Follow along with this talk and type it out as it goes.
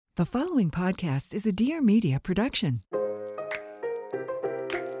The following podcast is a Dear Media production.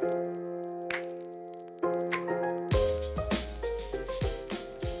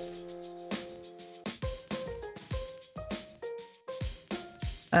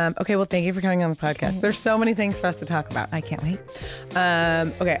 Okay, well, thank you for coming on the podcast. There's so many things for us to talk about. I can't wait.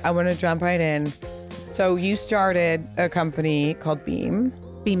 Okay, I want to jump right in. So you started a company called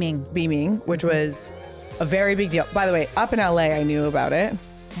Beaming, which was a very big deal. By the way, up in LA, I knew about it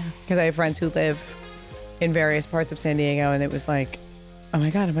because I have friends who live in various parts of San Diego, and it was like, oh my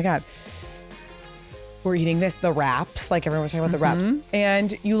God. We're eating the wraps, like everyone was talking about the wraps.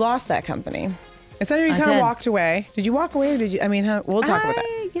 And you lost that company. And so you kind of walked away. Did you walk away or did you, we'll talk about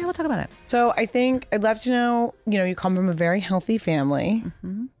that. Yeah, we'll talk about it. So I think I'd love to know, you come from a very healthy family.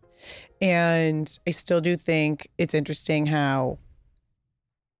 Mm-hmm. And I still do think it's interesting how,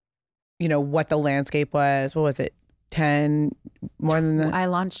 what the landscape was. What was it? 10, more than that? I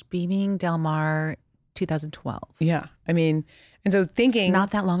launched Beaming Del Mar 2012. Yeah. And so thinking.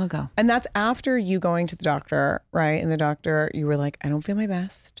 Not that long ago. And that's after you going to the doctor, right? And the doctor, you were like, I don't feel my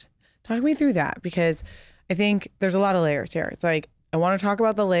best. Talk me through that, because I think there's a lot of layers here. It's like, I want to talk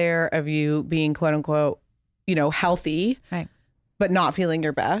about the layer of you being quote unquote, healthy, right, but not feeling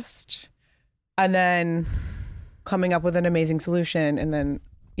your best. And then coming up with an amazing solution. And then,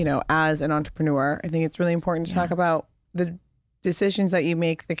 as an entrepreneur, I think it's really important to talk about the decisions that you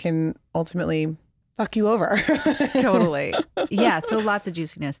make that can ultimately fuck you over. Totally. Yeah. So lots of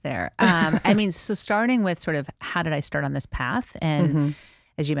juiciness there. So starting with sort of how did I start on this path? And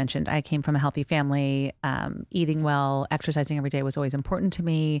as you mentioned, I came from a healthy family. Eating well, exercising every day was always important to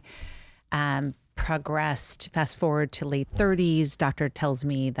me. Progressed, fast forward to late 30s. Doctor tells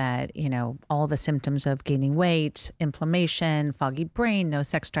me that, all the symptoms of gaining weight, inflammation, foggy brain, no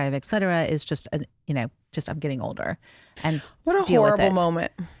sex drive, et cetera, is just, I'm getting older. And what a horrible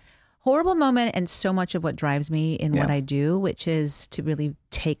moment. Horrible moment. And so much of what drives me in what I do, which is to really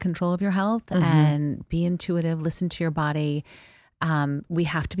take control of your health and be intuitive, listen to your body. We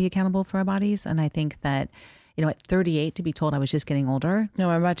have to be accountable for our bodies. And I think that, at 38 to be told I was just getting older.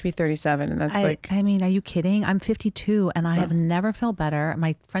 No, I'm about to be 37. And that's are you kidding? I'm 52 and I have never felt better.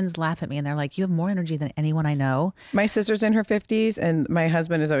 My friends laugh at me and they're like, you have more energy than anyone I know. My sister's in her 50s and my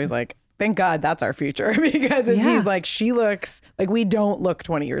husband is always like, thank God that's our future, because he's like, she looks like we don't look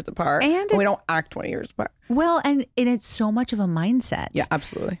 20 years apart and we don't act 20 years apart. Well, and it's so much of a mindset. Yeah,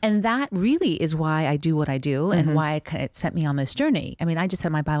 absolutely. And that really is why I do what I do and why it set me on this journey. I just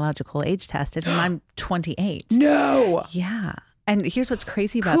had my biological age tested and I'm 28. No. Yeah. And here's what's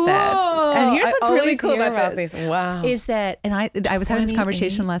crazy about cool. this. And here's what's really cool about this. Wow. Is that, and I was having this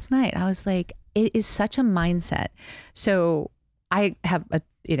conversation last night. I was like, it is such a mindset. So I have a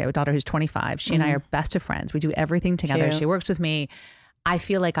daughter who's 25. She and I are best of friends. We do everything together. Cute. She works with me. I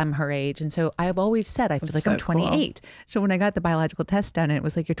feel like I'm her age. And so I've always said, I feel like I'm 28. Cool. So when I got the biological test done and it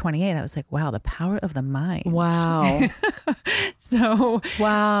was like, you're 28, I was like, wow, the power of the mind. Wow.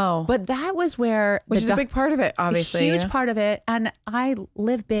 Wow. But that was where. Which is a big part of it, obviously. A huge part of it. And I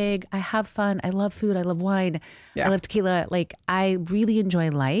live big. I have fun. I love food. I love wine. I love tequila. Like, I really enjoy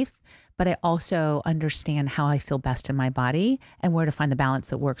life. But I also understand how I feel best in my body and where to find the balance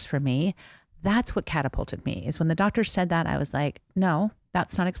that works for me. That's what catapulted me, is when the doctor said that, I was like, no,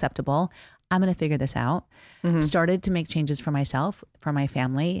 that's not acceptable. I'm going to figure this out. Started to make changes for myself, for my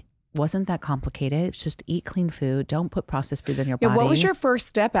family. Wasn't that complicated. It's just eat clean food. Don't put processed food in your body. What was your first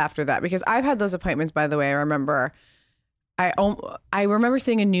step after that? Because I've had those appointments, by the way. I remember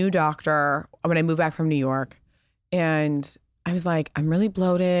seeing a new doctor when I moved back from New York. And I was like, I'm really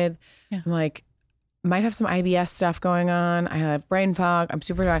bloated. Yeah. I'm like, might have some IBS stuff going on. I have brain fog. I'm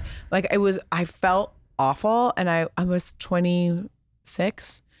super tired. Like, I felt awful. And I was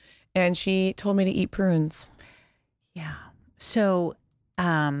 26 and she told me to eat prunes. Yeah. So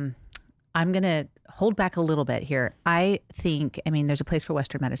I'm going to hold back a little bit here. I think, there's a place for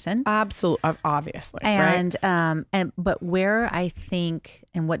Western medicine. Absolutely. Obviously. And, right? But where I think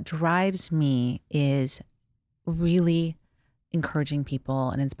and what drives me is really encouraging people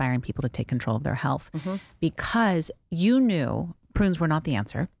and inspiring people to take control of their health, because you knew prunes were not the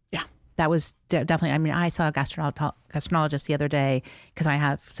answer. Yeah. That was definitely, I saw a gastroenterologist the other day because I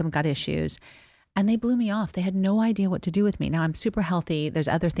have some gut issues and they blew me off. They had no idea what to do with me. Now I'm super healthy. There's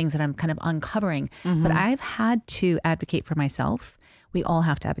other things that I'm kind of uncovering, but I've had to advocate for myself. We all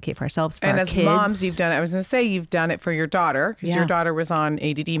have to advocate for ourselves, for our kids. And as moms, you've done it. I was going to say you've done it for your daughter, because your daughter was on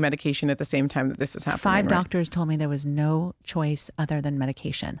ADD medication at the same time that this was happening. 5 doctors told me there was no choice other than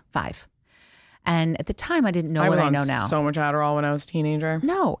medication. 5. And at the time, I didn't know what I know now. So much Adderall when I was a teenager.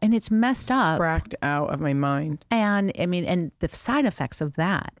 No, and it's messed up. Spracked out of my mind. And I mean, and the side effects of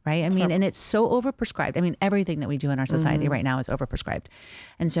that, right? I mean, and it's so overprescribed. I mean, everything that we do in our society right now is overprescribed.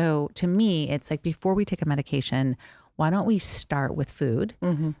 And so to me, it's like before we take a medication, why don't we start with food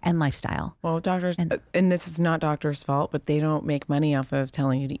and lifestyle? Well, doctors, and this is not doctors' fault, but they don't make money off of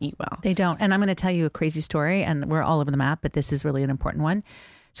telling you to eat well. They don't. And I'm going to tell you a crazy story, and we're all over the map, but this is really an important one.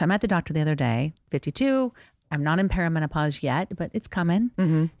 So I'm at the doctor the other day, 52. I'm not in perimenopause yet, but it's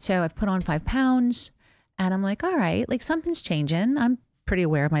coming. So I've put on 5 pounds and I'm like, all right, like something's changing. I'm pretty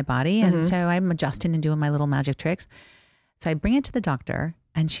aware of my body. And so I'm adjusting and doing my little magic tricks. So I bring it to the doctor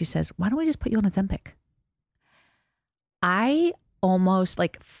and she says, why don't we just put you on Ozempic? I almost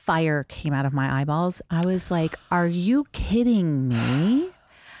like fire came out of my eyeballs. I was like, are you kidding me?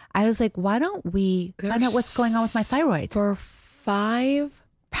 I was like, why don't we find out what's going on with my thyroid? For 5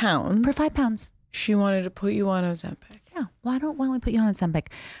 pounds. For 5 pounds. She wanted to put you on Ozempic. Yeah. Why don't we put you on Ozempic?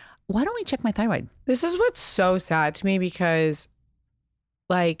 Why don't we check my thyroid? This is what's so sad to me because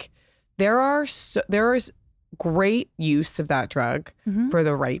like there is great use of that drug for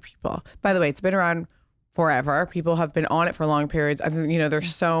the right people. By the way, it's been around forever. People have been on it for long periods. I think,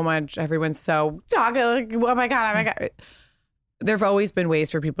 there's so much, everyone's so talking like, oh my God. There've always been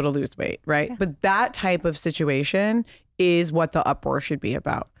ways for people to lose weight, right? Yeah. But that type of situation is what the uproar should be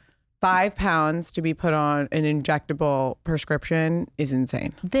about. 5 pounds to be put on an injectable prescription is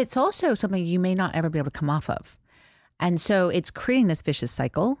insane. It's also something you may not ever be able to come off of. And so it's creating this vicious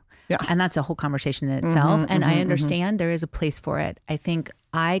cycle. Yeah. And that's a whole conversation in itself. And I understand there is a place for it. I think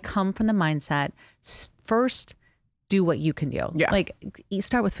I come from the mindset, first, do what you can do. Yeah. Like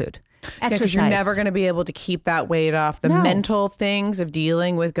start with food. Exercise. Because you're never going to be able to keep that weight off. The mental things of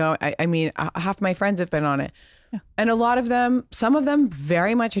dealing with I mean, half my friends have been on it. Yeah. And a lot of them, some of them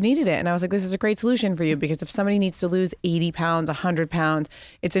very much needed it. And I was like, this is a great solution for you because if somebody needs to lose 80 pounds, 100 pounds,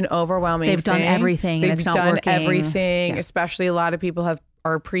 it's an overwhelming They've done everything. They've and it's not done working. everything, especially a lot of people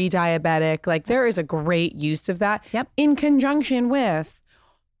are pre-diabetic. Like there is a great use of that in conjunction with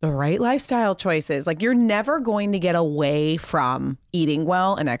the right lifestyle choices. Like you're never going to get away from eating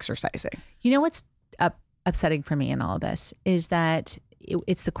well and exercising. You know what's upsetting for me in all of this is that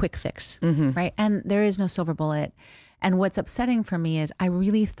it's the quick fix, right? And there is no silver bullet. And what's upsetting for me is I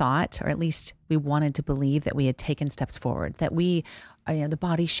really thought, or at least we wanted to believe that we had taken steps forward, that we, the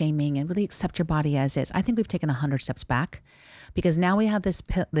body shaming and really accept your body as is. I think we've taken 100 steps back because now we have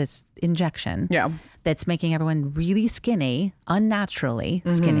this injection that's making everyone really skinny, unnaturally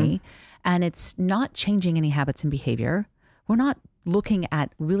skinny, and it's not changing any habits and behavior. We're not looking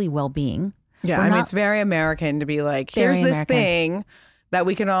at really well-being. Yeah, mean, it's very American to be like, here's this thing that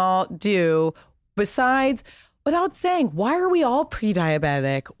we can all do besides, without saying, why are we all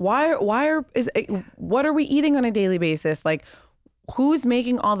pre-diabetic? What are we eating on a daily basis? Like, who's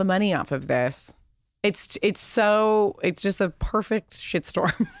making all the money off of this? It's just a perfect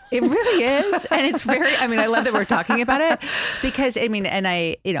shitstorm. It really is. And it's I love that we're talking about it because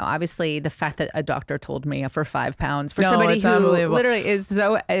obviously the fact that a doctor told me for 5 pounds for somebody who literally is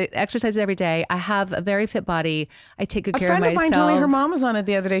so exercises every day. I have a very fit body. I take good care of myself. A friend of mine told me her mom was on it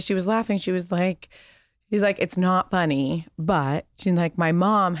the other day. She was laughing. She was like, it's not funny, but she's like, my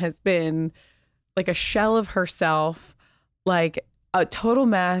mom has been like a shell of herself, like a total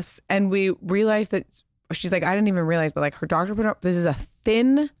mess. And we realized that she's like, I didn't even realize, but like her doctor put up, this is a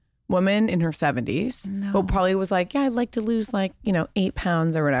thin woman in her 70s, but probably was like, yeah, I'd like to lose 8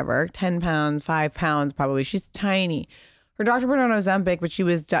 pounds or whatever, 10 pounds, 5 pounds, probably. She's tiny. Her doctor put her on Ozempic, but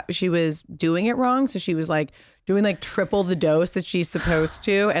she was doing it wrong. So she was like doing like triple the dose that she's supposed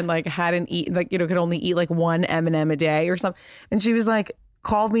to, and like hadn't eaten, could only eat like 1 M&M a day or something. And she was like,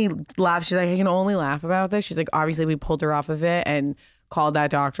 called me, laughed. She's like, I can only laugh about this. She's like, obviously we pulled her off of it and called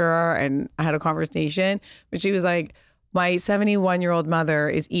that doctor and I had a conversation. But she was like, my 71-year-old mother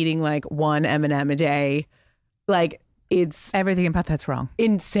is eating like 1 M&M a day. Like it's everything about that's wrong.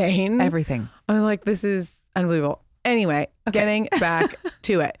 Insane. Everything. I was like, this is unbelievable. Anyway, getting back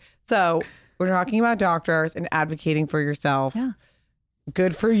to it. So we're talking about doctors and advocating for yourself. Yeah.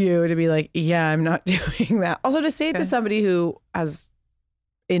 Good for you to be like, yeah, I'm not doing that. Also to say it to somebody who has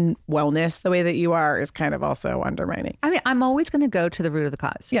in wellness the way that you are is kind of also undermining. I mean, I'm always going to go to the root of the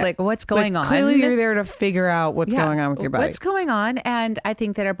cause. Yeah. Like what's going on? Clearly you're there to figure out what's going on with your body. What's going on? And I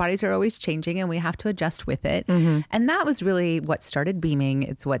think that our bodies are always changing and we have to adjust with it. And that was really what started Beaming.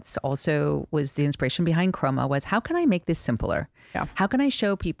 It's what's also was the inspiration behind Kroma was how can I make this simpler? Yeah. How can I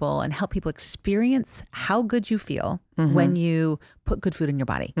show people and help people experience how good you feel when you put good food in your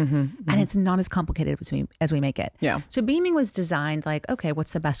body. And it's not as complicated as we make it. Yeah. So Beaming was designed like, okay,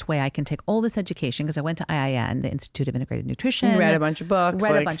 what's the best way I can take all this education? Because I went to IIN, the Institute of Integrated Nutrition. Read a bunch of books.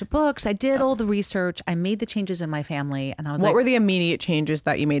 Read a bunch of books. I did all the research. I made the changes in my family. And I was what were the immediate changes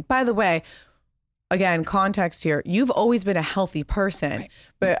that you made? By the way, again, context here, you've always been a healthy person,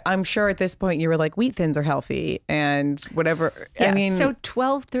 but I'm sure at this point you were like, wheat thins are healthy and whatever. Yeah. I mean, so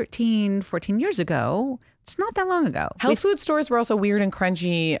 12, 13, 14 years ago, it's not that long ago. Health food stores were also weird and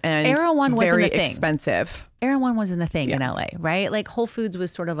crunchy and Era One wasn't very a thing. expensive. Era One wasn't a thing in LA, right? Like Whole Foods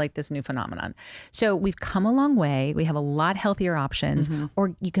was sort of like this new phenomenon. So we've come a long way. We have a lot healthier options,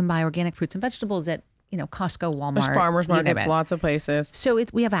 or you can buy organic fruits and vegetables at, Costco, Walmart. There's farmers markets, lots of places. So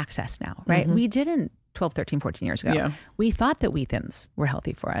we have access now, right? We didn't 12, 13, 14 years ago. Yeah. We thought that wheat thins were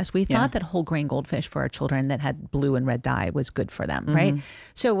healthy for us. We thought that whole grain goldfish for our children that had blue and red dye was good for them, right?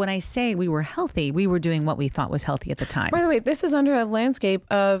 So when I say we were healthy, we were doing what we thought was healthy at the time. By the way, this is under a landscape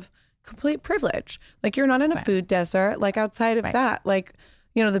of complete privilege. Like you're not in a food desert. Like outside of that, like,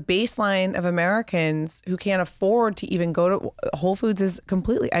 the baseline of Americans who can't afford to even go to Whole Foods is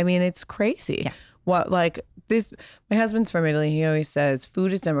completely, I mean, it's crazy. Yeah. My husband's from Italy. He always says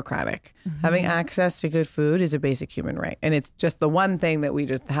food is democratic. Having access to good food is a basic human right. And it's just the one thing that we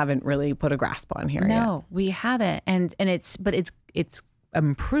just haven't really put a grasp on here yet. No, we haven't. And it's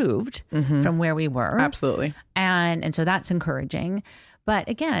improved from where we were. Absolutely. And so that's encouraging. But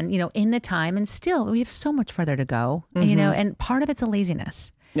again, in the time, and still we have so much further to go, and part of it's a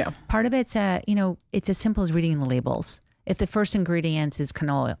laziness. Yeah. Part of it's it's as simple as reading the labels. If the first ingredients is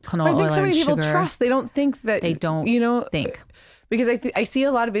canola oil, I think so many people sugar, trust. They don't think that they don't think. Because I see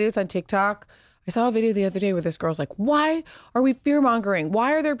a lot of videos on TikTok. I saw a video the other day where this girl's like, why are we fear mongering?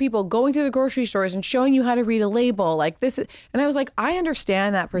 Why are there people going through the grocery stores and showing you how to read a label like this? And I was like, I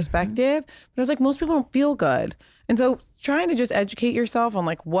understand that perspective, but I was like, most people don't feel good. And so trying to just educate yourself on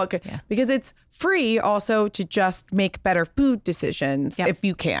like because it's free also to just make better food decisions if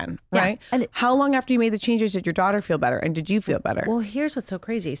you can, right? And how long after you made the changes did your daughter feel better? And did you feel better? Well, here's what's so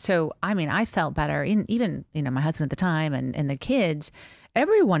crazy. So, I mean, I felt better, even my husband at the time and the kids,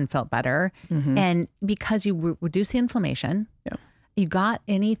 everyone felt better. And because you reduce the inflammation, you got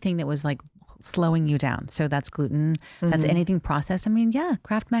anything that was like slowing you down. So that's gluten, that's anything processed. I mean,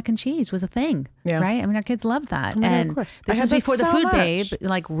 Kraft mac and cheese was a thing, right? I mean, our kids loved that. Of course. This was before the food babe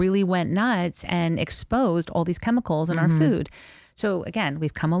like really went nuts and exposed all these chemicals in our food. So again,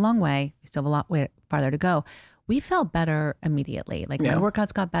 we've come a long way. We still have a lot farther to go. We felt better immediately. Like my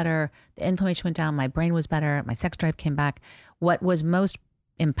workouts got better, the inflammation went down, my brain was better, my sex drive came back. What was most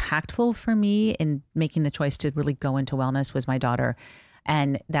impactful for me in making the choice to really go into wellness was my daughter.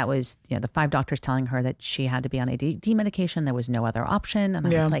 And that was, the 5 doctors telling her that she had to be on ADD medication. There was no other option. And I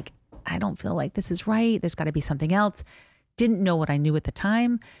was like, I don't feel like this is right. There's got to be something else. Didn't know what I knew at the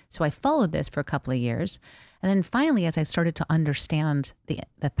time. So I followed this for a couple of years. And then finally, as I started to understand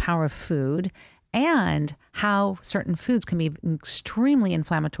the power of food and how certain foods can be extremely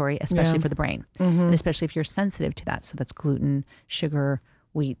inflammatory, especially for the brain, and especially if you're sensitive to that. So that's gluten, sugar,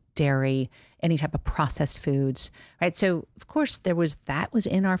 wheat, dairy, any type of processed foods, right? So of course that was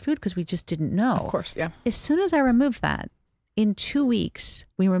in our food because we just didn't know. Of course, yeah. As soon as I removed that, in 2 weeks,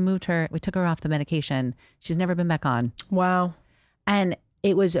 we took her off the medication. She's never been back on. Wow. And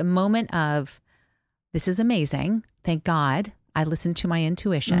it was a moment of, this is amazing. Thank God I listened to my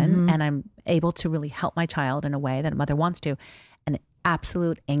intuition and I'm able to really help my child in a way that a mother wants to. And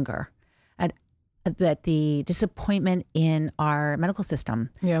absolute anger that the disappointment in our medical system,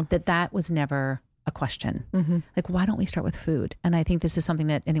 that was never a question. Like, why don't we start with food? And I think this is something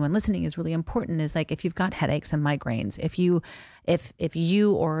that anyone listening is really important, is like, if you've got headaches and migraines, if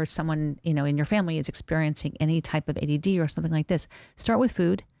you or someone, in your family is experiencing any type of ADD or something like this, start with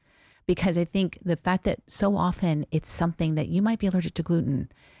food. Because I think the fact that so often it's something that you might be allergic to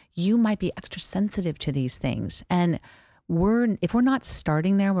gluten, you might be extra sensitive to these things. And if we're not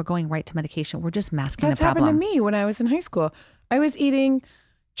starting there, we're going right to medication. We're just masking the problem. That's happened to me when I was in high school. I was eating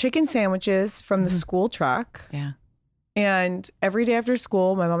chicken sandwiches from the school truck. Yeah. And every day after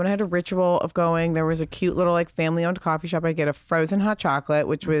school, my mom and I had a ritual of going. There was a cute little like family-owned coffee shop. I'd get a frozen hot chocolate,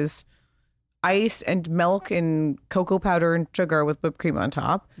 which was ice and milk and cocoa powder and sugar with whipped cream on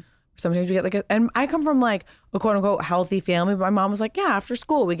top. Sometimes we get and I come from like a quote unquote healthy family, but my mom was like, yeah, after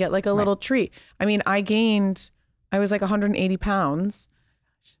school we get like a little treat. I mean, I was like 180 pounds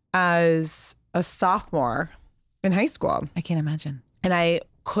as a sophomore in high school. I can't imagine. And I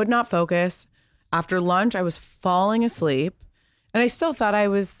could not focus. After lunch, I was falling asleep. And I still thought I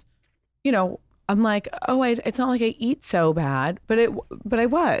was, I'm like, oh, it's not like I eat so bad, but I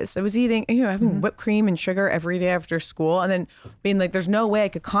was eating, having whipped cream and sugar every day after school, and then being like, there's no way I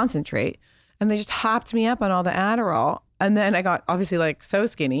could concentrate. And they just hopped me up on all the Adderall. And then I got obviously like so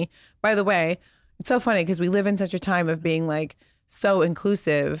skinny. By the way, it's so funny because we live in such a time of being like so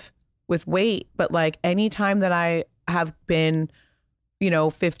inclusive with weight, but like any time that I have been,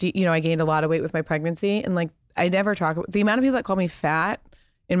 50, I gained a lot of weight with my pregnancy, and like I never talk about the amount of people that call me fat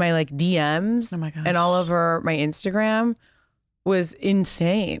in my like DMs and all over my Instagram was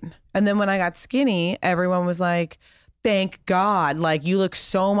insane. And then when I got skinny, everyone was like, thank God, like you look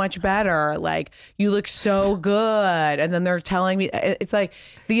so much better. Like you look so good. And then they're telling me, it's like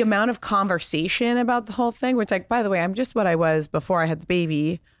the amount of conversation about the whole thing, which like, by the way, I'm just what I was before I had the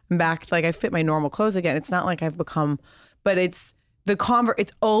baby. I'm back, like I fit my normal clothes again. It's not like I've become, but it's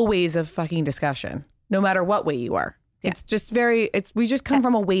it's always a fucking discussion, no matter what weight you are. Yeah. It's just we just come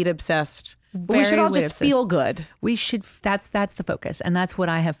from a weight obsessed. We should all just feel good. We should, that's the focus. And that's what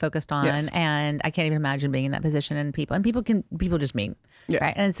I have focused on. Yes. And I can't even imagine being in that position, and people just mean,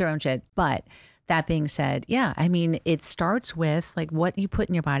 right? And it's their own shit. But that being said, yeah, I mean, it starts with like what you put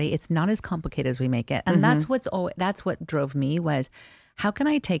in your body. It's not as complicated as we make it. And that's what drove me was, how can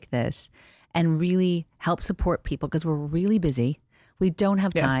I take this and really help support people? Because we're really busy. We don't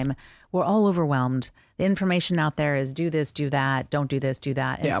have time. Yes. We're all overwhelmed. The information out there is do this, do that, don't do this, do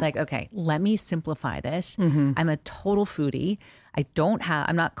that. And it's like, okay, let me simplify this. I'm a total foodie.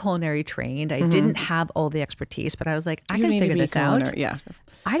 I'm not culinary trained. I didn't have all the expertise, but I was like, I can figure this out. Yeah.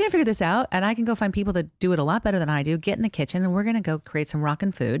 I can figure this out, and I can go find people that do it a lot better than I do, get in the kitchen, and we're going to go create some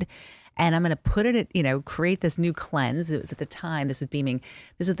rockin' food. And I'm going to put it at, create this new cleanse. It was at the time, this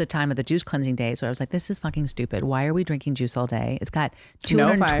is the time of the juice cleansing days where I was like, this is fucking stupid. Why are we drinking juice all day? It's got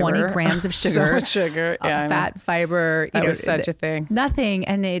 220 grams of sugar. So much sugar. Yeah, fat, fiber. That was such a thing. Nothing.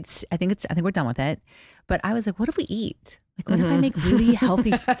 And I think we're done with it. But I was like, what if we eat? Like, what if I make really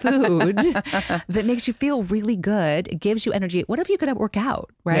healthy food that makes you feel really good? It gives you energy. What if you could work out,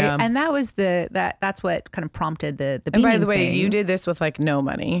 right? Yeah. And that was that's what kind of prompted the And by the way, thing. You did this with like no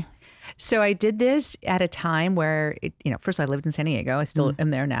money. So I did this at a time where, first I lived in San Diego. I still am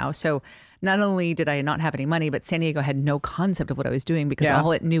there now. So not only did I not have any money, but San Diego had no concept of what I was doing because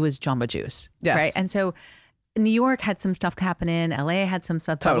all it knew was Jamba Juice. Yes. Right. And so New York had some stuff happening. LA had some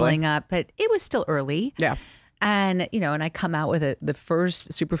stuff bubbling up, but it was still early. Yeah. And, and I come out with the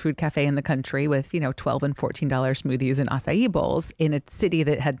first superfood cafe in the country with, $12 and $14 smoothies and acai bowls in a city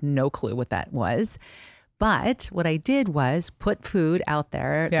that had no clue what that was. But what I did was put food out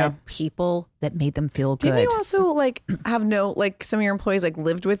there that made them feel good. Didn't you also have some of your employees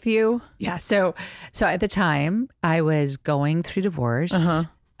lived with you? Yeah. So at the time I was going through divorce. I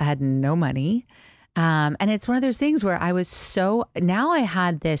had no money. And it's one of those things where I was now I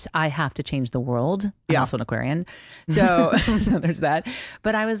had this, I have to change the world. I'm also an Aquarian. So, so there's that.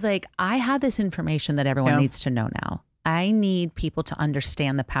 But I was like, I have this information that everyone needs to know now. I need people to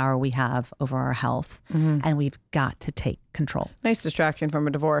understand the power we have over our health, and we've got to take control. Nice distraction from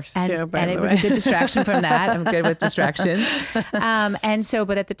a divorce, too. And it was a good distraction from that. I'm good with distractions. And so,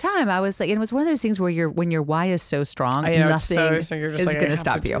 but at the time, I was like, it was one of those things where when your why is so strong, nothing is going to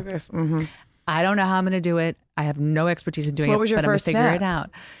stop you. I don't know how I'm going to do it. I have no expertise in doing it, but I'm going to figure it out.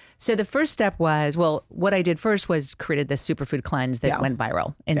 So the first step was, what I did first was created this superfood cleanse that went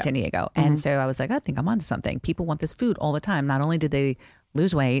viral in San Diego. And so I was like, I think I'm onto something. People want this food all the time. Not only did they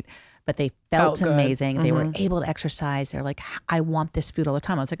lose weight, but they felt amazing. They were able to exercise. They're like, I want this food all the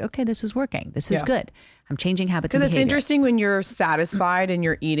time. I was like, okay, this is working. This is good. I'm changing habits. Because it's interesting when you're satisfied and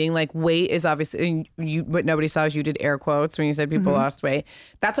you're eating, weight is obviously, what nobody saw is you did air quotes when you said people lost weight.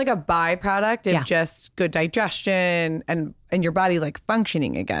 That's a byproduct of just good digestion and your body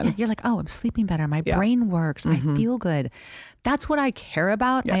functioning again. Yeah, you're like, oh, I'm sleeping better. My brain works. I feel good. That's what I care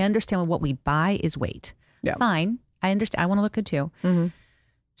about. I understand what we buy is weight. Yeah. Fine. I understand. I want to look good too.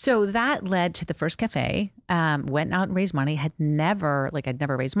 So that led to the first cafe, went out and raised money, I'd never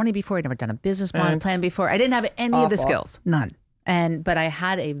raised money before. I'd never done a business plan before. I didn't have any of the skills, none. But I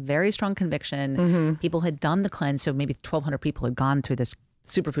had a very strong conviction. People had done the cleanse. So maybe 1,200 people had gone through this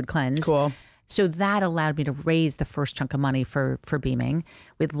superfood cleanse. Cool. So that allowed me to raise the first chunk of money for Beaming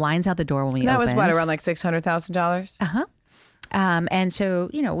with lines out the door when we opened. That was what, around $600,000? And so,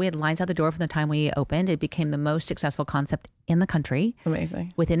 we had lines out the door from the time we opened. It became the most successful concept in the country.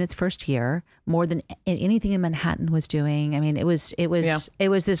 Amazing. Within its first year, more than anything in Manhattan was doing. I mean, it was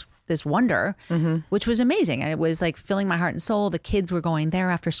this wonder, which was amazing. And it was filling my heart and soul. The kids were going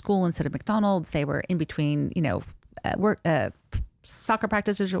there after school instead of McDonald's. They were in between, work, soccer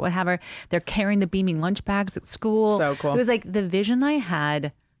practices or whatever. They're carrying the Beaming lunch bags at school. So cool. It was the vision I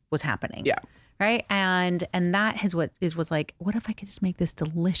had was happening. Yeah. Right. And that is was like, what if I could just make this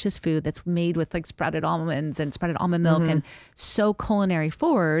delicious food that's made with like sprouted almonds and sprouted almond milk and so culinary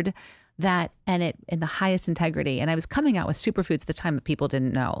forward that, and it in the highest integrity. And I was coming out with superfoods at the time that people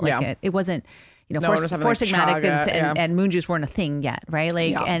didn't know. Like it wasn't, you know, Four Sigmatic and moon juice weren't a thing yet. Right.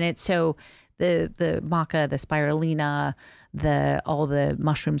 Like, and it's so the maca, the spirulina, all the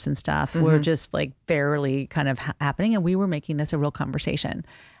mushrooms and stuff were just like barely kind of happening. And we were making this a real conversation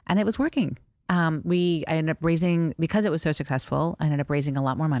and it was working. I ended up raising, because it was so successful, I ended up raising a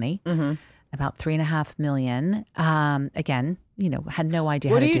lot more money, about $3.5 million. Again, you know, had no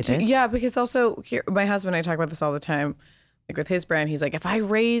idea how to do this. Yeah, because also here, my husband and I talk about this all the time. Like with his brand, he's like, if I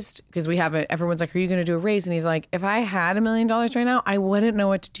raised, because we haven't, everyone's like, are you going to do a raise? And he's like, if I had $1 million right now, I wouldn't know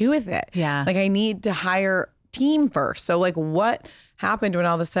what to do with it. Yeah. Like I need to hire team first. So like what happened when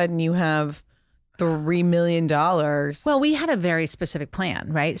all of a sudden you have $3 million? Well, we had a very specific plan,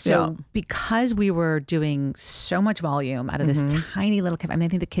 right? So because we were doing so much volume out of this tiny little, I mean, I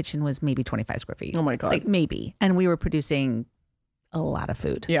think the kitchen was maybe 25 square feet. Oh my God. Like maybe. And we were producing a lot of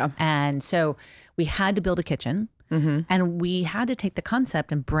food. Yeah. And so we had to build a kitchen and we had to take the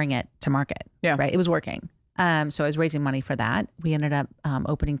concept and bring it to market. Yeah. Right. It was working. So I was raising money for that. We ended up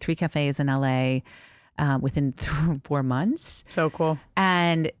opening 3 cafes in LA within 4 months. So cool.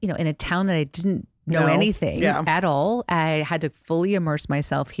 And, you know, in a town that I didn't know anything at all. I had to fully immerse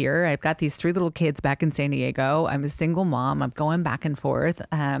myself here. I've got these 3 little kids back in San Diego. I'm a single mom. I'm going back and forth.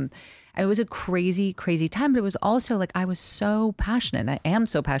 It was a crazy, crazy time, but it was also like, I was so passionate. I am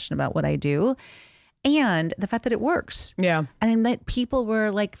so passionate about what I do. And the fact that it works. Yeah. And that people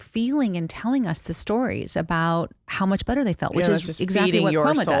were like feeling and telling us the stories about how much better they felt, which is just exactly feeding what your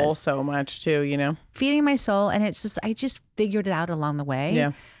Kroma soul does. so much too, you know? Feeding my soul. And it's just, I just figured it out along the way.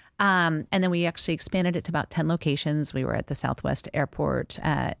 Yeah. And then we actually expanded it to about 10 locations. We were at the Southwest Airport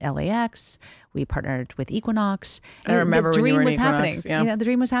at LAX. We partnered with Equinox. I remember when you were in Equinox. Yeah, the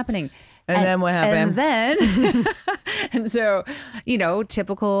dream was happening. And then what happened? And then, and so, you know,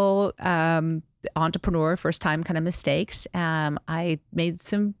 typical entrepreneur, first time kind of mistakes. I made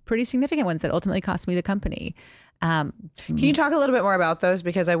some pretty significant ones that ultimately cost me the company. Can you talk a little bit more about those?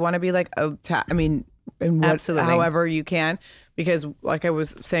 Because I want to be like, absolutely, however you can, because like I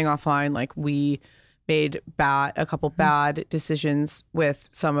was saying offline, like we made a couple bad decisions with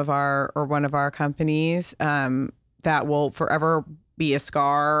one of our companies that will forever be a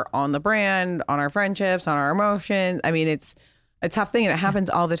scar on the brand, on our friendships, on our emotions. I mean, it's a tough thing and it happens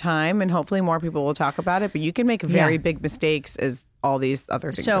all the time, and hopefully more people will talk about it, but you can make very big mistakes as all these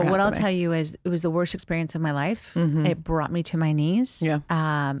other things So what I'll tell you is it was the worst experience of my life. It brought me to my knees. Yeah.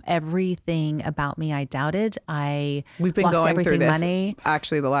 Everything about me I doubted. We've been going through this money.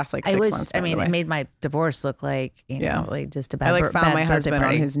 Actually the last like 6 months. I mean, it made my divorce look like, you know, like just a bad I found my husband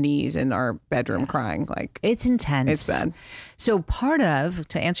party. on his knees in our bedroom crying. Like it's intense. It's bad. So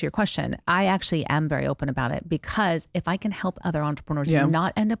to answer your question, I actually am very open about it, because if I can help other entrepreneurs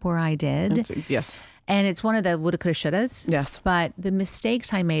not end up where I did. Yes. And it's one of the woulda, coulda, shouldas. Yes. But the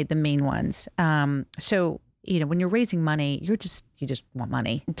mistakes I made, the main ones. So, you know, when you're raising money, you just want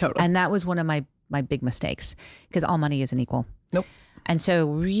money. Totally. And that was one of my big mistakes, because all money isn't equal. Nope. And so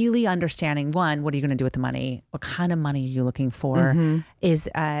really understanding, one, what are you going to do with the money? What kind of money are you looking for? Is,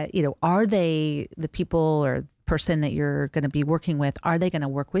 you know, are they the people or person that you're going to be working with, are they going to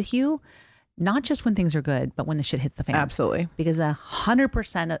work with you? Not just when things are good, but when the shit hits the fan. Absolutely. Because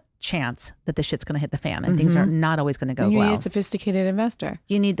 100% chance that the shit's going to hit the fan and things are not always going to go well. You need a sophisticated investor.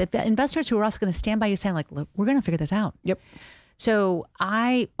 You need the investors who are also going to stand by you saying, like, look, we're going to figure this out. Yep. So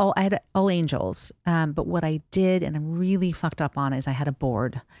I had all angels. But what I did and I really fucked up on is I had a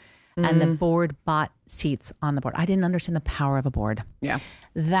board. And the board bought seats on the board. I didn't understand the power of a board. Yeah.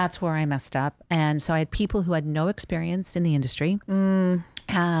 That's where I messed up. And so I had people who had no experience in the industry.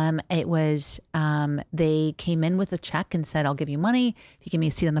 It was, they came in with a check and said, I'll give you money if you give me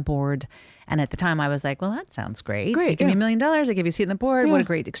a seat on the board. And at the time I was like, well, that sounds great. You give me $1 million, I give you a seat on the board. What a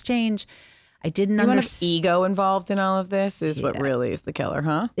great exchange. I didn't understand. Ego involved in all of this is what really is the killer,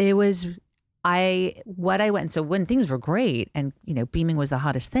 huh? It was, so when things were great and, you know, beaming was the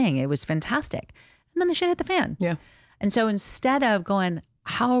hottest thing, it was fantastic. And then the shit hit the fan. Yeah. And so instead of going,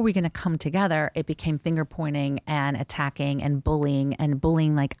 how are we going to come together? It became finger pointing and attacking and bullying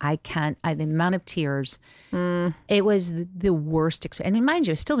like the amount of tears. It was the worst experience. And mind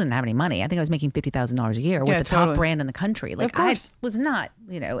you, I still didn't have any money. I think I was making $50,000 a year with the top brand in the country. Like I was not,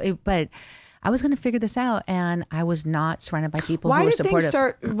 you know, but I was going to figure this out, and I was not surrounded by people who were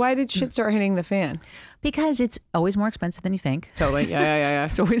supportive. Why did shit start hitting the fan? Because it's always more expensive than you think. Totally. Yeah.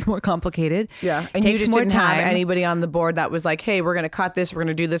 It's always more complicated. Yeah. And you just didn't have anybody on the board that was like, hey, we're going to cut this. We're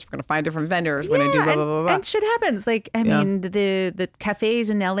going to do this. We're going to find different vendors. We're going to do blah, blah, blah, blah. And shit happens. Like, I mean, the cafes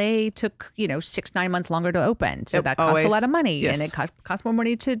in LA took, 6-9 months longer to open. So that costs a lot of money. Yes. And it costs more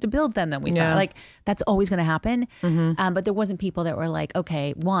money to build them than we thought. Like, that's always going to happen. But there wasn't people that were like,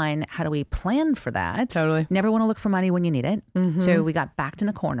 okay, one, how do we plan for that? Totally. Never want to look for money when you need it. So we got backed in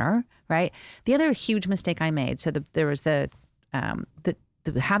a corner. Right. The other huge mistake I made. So there was the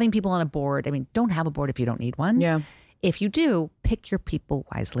having people on a board. I mean, don't have a board if you don't need one. Yeah. If you do, pick your people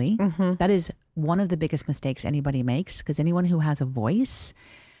wisely. That is one of the biggest mistakes anybody makes, because anyone who has a voice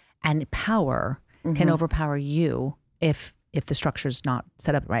and power can overpower you if the structure's not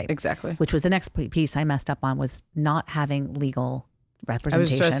set up right. Exactly. Which was the next piece I messed up on, was not having legal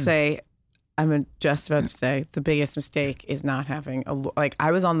representation. I'm just about to say the biggest mistake is not having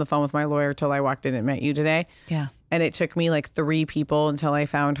I was on the phone with my lawyer till I walked in and met you today. Yeah. And it took me like 3 people until I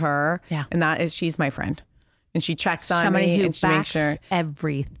found her. Yeah. And she's my friend. And she checks on somebody me who and she backs makes sure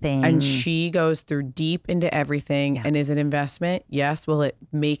everything. And she goes through deep into everything. And is it investment? Yes. Will it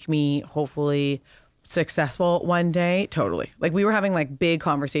make me hopefully successful one day? Totally. Like, we were having like big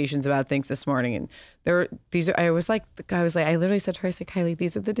conversations about things this morning, and I literally said to her, I said, Kylie,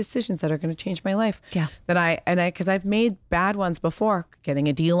 these are the decisions that are going to change my life. Yeah. Because I've made bad ones before, getting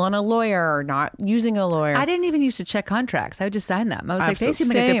a deal on a lawyer or not using a lawyer. I didn't even used to check contracts. I would just sign them. I was like, they seem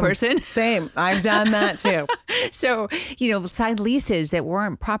like a good person. Same. I've done that too. So, signed leases that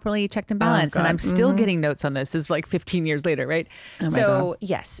weren't properly checked and balanced. And I'm still getting notes on this. This is like 15 years later, right? Oh my God.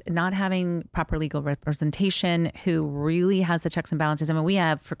 Yes, not having proper legal representation who really has the checks and balances. I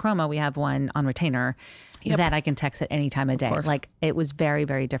mean, for Kroma, we have one on retainer that I can text at any time of day. Like, it was very,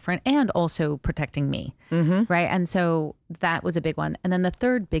 very different, and also protecting me. Right. And so that was a big one. And then the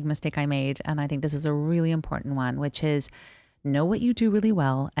third big mistake I made, and I think this is a really important one, which is know what you do really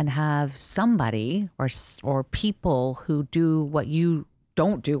well and have somebody or people who do what you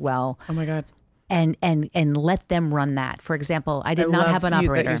don't do well. Oh my God. And let them run that. For example, I did not have an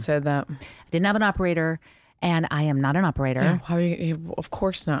operator. That you said that. I didn't have an operator, and I am not an operator. Yeah, how are you? Of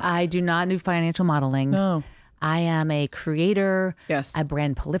course not. I do not do financial modeling. No. I am a creator. Yes. A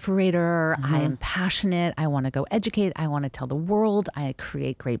brand proliferator. I am passionate. I want to go educate. I want to tell the world. I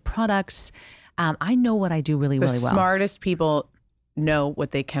create great products. I know what I do really well. The smartest people know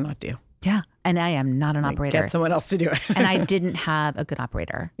what they cannot do. Yeah. And I am not an operator. Get someone else to do it. And I didn't have a good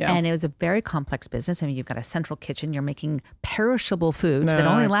operator. Yeah. And it was a very complex business. I mean, you've got a central kitchen. You're making perishable foods that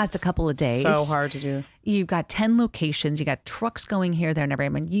only last a couple of days. So hard to do. You've got 10 locations. You got trucks going here, there, and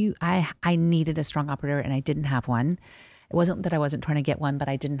everywhere. I mean, I needed a strong operator, and I didn't have one. It wasn't that I wasn't trying to get one, but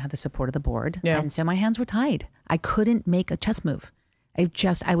I didn't have the support of the board. Yeah. And so my hands were tied. I couldn't make a chess move.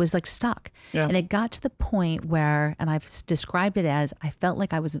 I was like stuck. Yeah. And it got to the point where, and I've described it as, I felt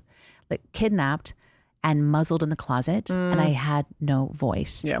like I was like kidnapped and muzzled in the closet, and I had no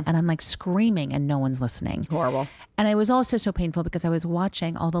voice. Yeah. And I'm like screaming and no one's listening. Horrible. And it was also so painful because I was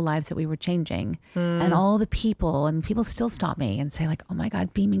watching all the lives that we were changing and all the people, and people still stop me and say like, oh my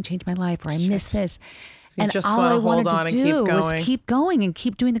God, beaming changed my life, or I missed this. So and just all I wanted to do was keep going and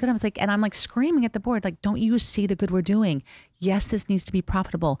keep doing the good. I was like, and I'm like screaming at the board, like, don't you see the good we're doing? Yes, this needs to be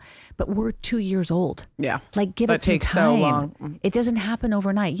profitable, but we're 2 years old. Yeah. Like, give it some takes time. so long. It doesn't happen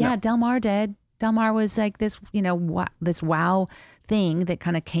overnight. Yeah, Del Mar did. Del Mar was like this, this wow thing that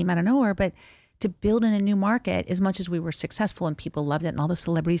kind of came out of nowhere. But to build in a new market, as much as we were successful and people loved it and all the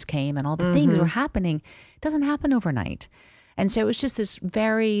celebrities came and all the things were happening, it doesn't happen overnight. And so it was just this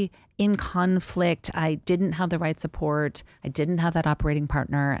very in conflict. I didn't have the right support. I didn't have that operating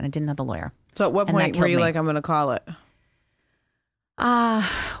partner, and I didn't have the lawyer. So at what point were you like, I'm going to call it?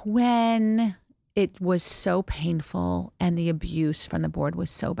 When it was so painful and the abuse from the board was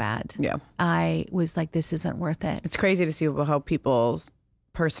so bad. Yeah. I was like, this isn't worth it. It's crazy to see how people's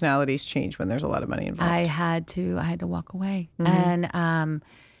personalities change when there's a lot of money involved. I had to walk away. And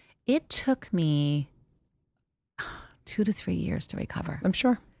it took me 2 to 3 years to recover. I'm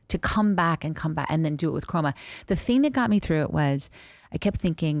sure. To come back and then do it with Kroma. The thing that got me through it was I kept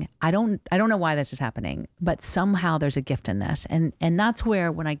thinking, I don't know why this is happening, but somehow there's a gift in this. And that's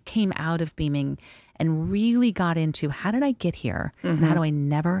where, when I came out of beaming and really got into how did I get here and how do I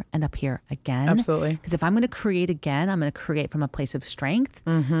never end up here again? Absolutely. Because if I'm going to create again, I'm going to create from a place of strength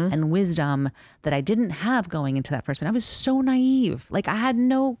and wisdom that I didn't have going into that first one. I was so naive. Like, I had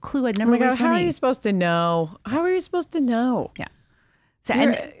no clue. I'd never raised money. How are you supposed to know? How are you supposed to know? Yeah. So,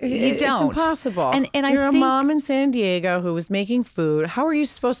 and you don't. It's impossible. And you're I think a mom in San Diego who was making food. How are you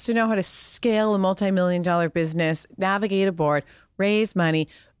supposed to know how to scale a multi-million-dollar business, navigate a board, raise money?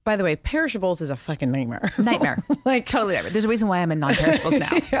 By the way, perishables is a fucking nightmare. Like totally nightmare. There's a reason why I'm in non-perishables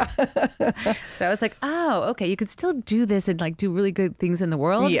now. So I was like, oh, okay, you could still do this and like do really good things in the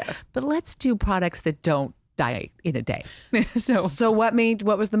world. Yeah. But let's do products that don't die in a day. So what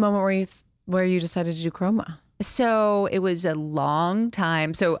was the moment where you decided to do Kroma? So it was a long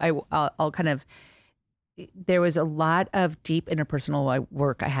time. So I'll kind of, there was a lot of deep interpersonal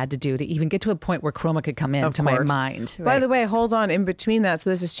work I had to do to even get to a point where Kroma could come into my mind. Right? By the way, hold on. In between that,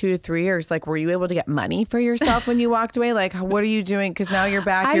 so this is 2 to 3 years. Like, were you able to get money for yourself when you walked away? Like, what are you doing? Because now you're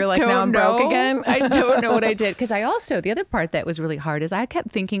back. You're like, now I'm broke again. I don't know what I did. Because I also, the other part that was really hard is I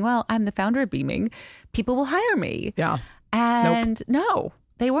kept thinking, well, I'm the founder of Beaming. People will hire me. Yeah. And no.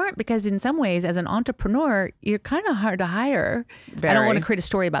 They weren't, because in some ways, as an entrepreneur, you're kind of hard to hire. Very. I don't want to create a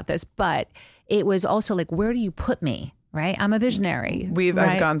story about this, but it was also like, where do you put me? Right? I'm a visionary.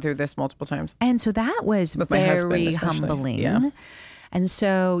 I've gone through this multiple times. And so that was with my husband, humbling. Yeah. And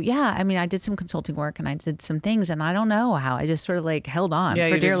so, yeah, I mean, I did some consulting work and I did some things, and I don't know how. I just sort of like held on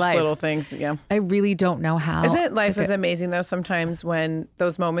for dear life. Little things, yeah. I really don't know how. Isn't life is amazing though? Sometimes when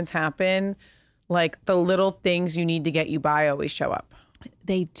those moments happen, like the little things you need to get you by always show up.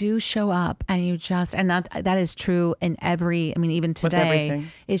 They do show up, and that is true in every, I mean, even today,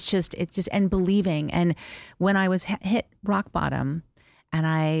 it's just, and believing. And when I was hit rock bottom and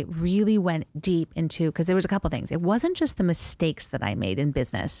I really went deep into, because there was a couple of things. It wasn't just the mistakes that I made in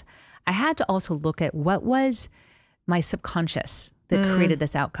business. I had to also look at what was my subconscious that created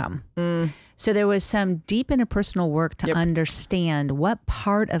this outcome. So there was some deep interpersonal work to understand what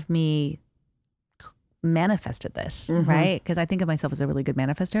part of me manifested this, right? Because I think of myself as a really good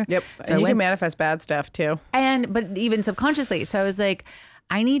manifester. Yep. So and you can manifest bad stuff too. But even subconsciously. So I was like,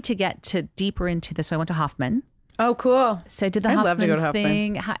 I need to get deeper into this. So I went to Hoffman. Oh, cool. So I did the I'd Hoffman love to go to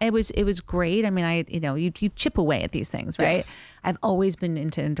thing. Hoffman. It was great. I mean, you chip away at these things, right? Yes. I've always been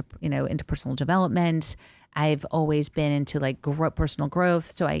into personal development. I've always been into like personal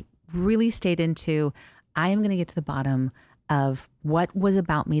growth. So I really stayed into, I am going to get to the bottom of what was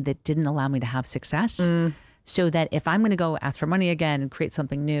about me that didn't allow me to have success, so that if I'm going to go ask for money again and create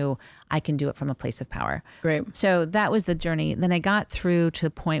something new, I can do it from a place of power. Great. So that was the journey. Then I got through to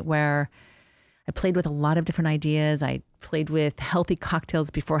the point where I played with a lot of different ideas. I played with healthy cocktails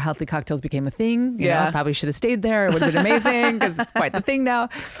before healthy cocktails became a thing. You know, I probably should have stayed there. It would have been amazing because it's quite the thing now.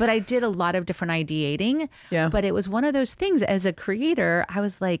 But I did a lot of different ideating. Yeah. But it was one of those things as a creator, I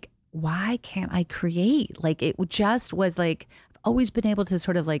was like, why can't I create? Like, it just was like, I've always been able to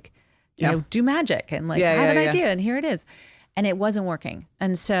sort of like, you know, do magic and like, I have an idea and here it is. And it wasn't working.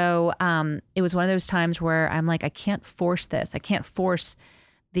 And so it was one of those times where I'm like, I can't force this. I can't force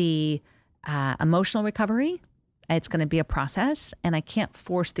the emotional recovery. It's going to be a process, and I can't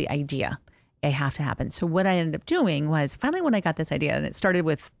force the idea. It have to happen. So what I ended up doing was finally when I got this idea, and it started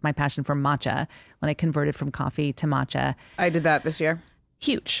with my passion for matcha, when I converted from coffee to matcha. I did that this year.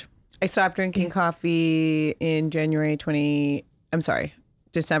 Huge. I stopped drinking coffee in December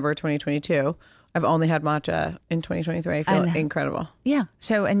 2022. I've only had matcha in 2023. I feel incredible. Yeah.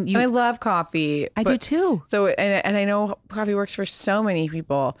 So, and I love coffee. I do too. So, and I know coffee works for so many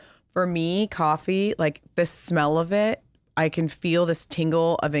people. For me, coffee, like the smell of it, I can feel this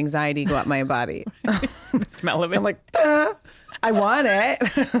tingle of anxiety go up my body. The smell of it. I'm like, I want it.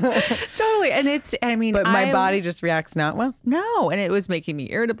 Totally. And but my body just reacts not well. No. And it was making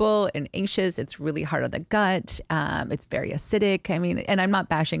me irritable and anxious. It's really hard on the gut. It's very acidic. I mean, and I'm not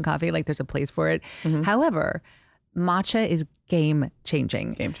bashing coffee, like there's a place for it. Mm-hmm. However, matcha is game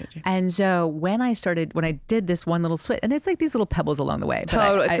changing. And so when I did this one little switch, and it's like these little pebbles along the way.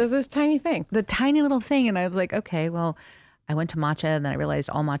 Totally. It's this tiny thing. The tiny little thing. And I was like, okay, well, I went to matcha, and then I realized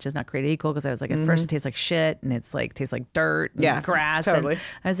all matcha is not created equal, because I was like, at first it tastes like shit, and it's like tastes like dirt and grass. Totally. And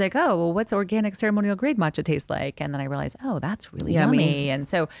I was like, oh, well, what's organic ceremonial grade matcha taste like? And then I realized, oh, that's really yummy. And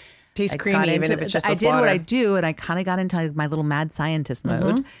so tastes creamy, even if it's just with I did water. what I do, and I kind of got into my little mad scientist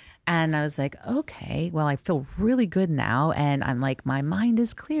mode. And I was like, okay, well, I feel really good now. And I'm like, my mind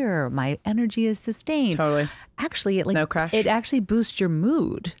is clear. My energy is sustained. Totally. Actually, no crash. It actually boosts your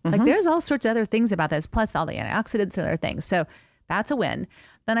mood. Like there's all sorts of other things about this, plus all the antioxidants and other things. So that's a win.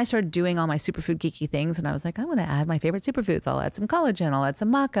 Then I started doing all my superfood geeky things. And I was like, I'm going to add my favorite superfoods. I'll add some collagen. I'll add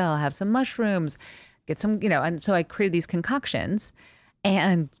some maca. I'll have some mushrooms, get some, and so I created these concoctions.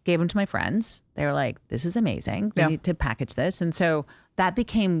 and gave them to my friends. They were like, this is amazing. We need to package this. And so that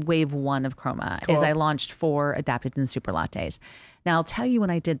became wave one of Kroma, is I launched 4 adaptogen super lattes. Now, I'll tell you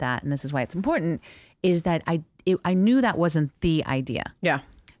when I did that, and this is why it's important, is that I knew that wasn't the idea. Yeah.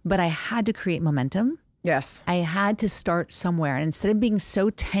 But I had to create momentum. Yes. I had to start somewhere. And instead of being so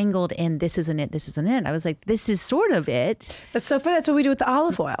tangled in this isn't it, I was like, this is sort of it. That's so funny. That's what we do with the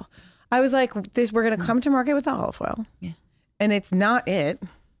olive oil. I was like, we're going to come to market with the olive oil. Yeah. And it's not it.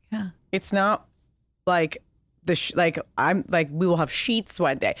 Yeah. It's not like we will have sheets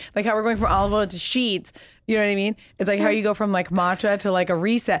one day. Like how we're going from olive oil to sheets. You know what I mean? It's like how you go from like matcha to like a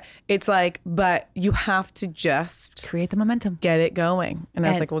reset. It's like, but you have to just create the momentum, get it going. And I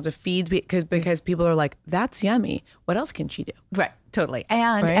was like, well, to feed because people are like, that's yummy. What else can she do? Right. Totally.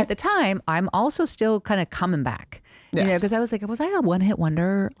 And at the time, I'm also still kind of coming back. You know, because I was like, was I a one-hit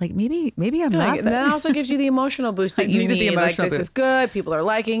wonder? Like maybe I'm not. And that also gives you the emotional boost that you need. Like this is good. People are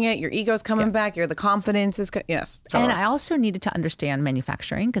liking it. Your ego's coming back. The confidence is good. Yes. Totally. And I also needed to understand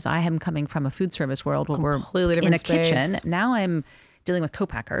manufacturing because I am coming from a food service world where we're completely in a space. Kitchen. Now I'm dealing with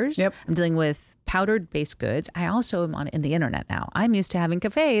co-packers. Yep. I'm dealing with powdered based goods. I also am in the internet now. I'm used to having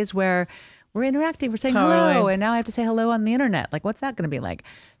cafes where we're interacting, we're saying hello, and now I have to say hello on the internet. Like, what's that going to be like?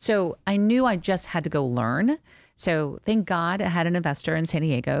 So I knew I just had to go learn. So thank God I had an investor in San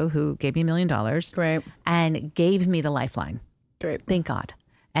Diego who gave me $1 million. Great. And gave me the lifeline. Great. Thank God.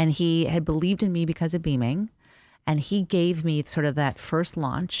 And he had believed in me because of Beaming. And he gave me sort of that first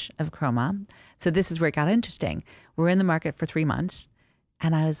launch of Kroma. So this is where it got interesting. We're in the market for 3 months.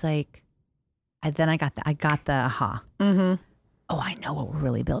 And I was like, I got the aha. Mm-hmm. Oh, I know what we're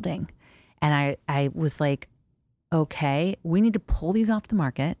really building. And I was like, okay, we need to pull these off the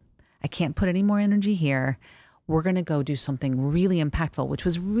market. I can't put any more energy here. We're going to go do something really impactful, which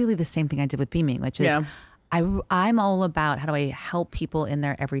was really the same thing I did with Beaming, which is I'm all about how do I help people in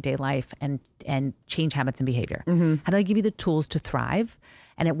their everyday life and change habits and behavior. Mm-hmm. How do I give you the tools to thrive?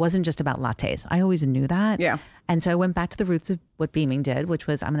 And it wasn't just about lattes. I always knew that. Yeah. And so I went back to the roots of what Beaming did, which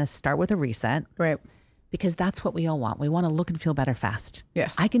was I'm going to start with a reset. Right. Because that's what we all want. We want to look and feel better fast.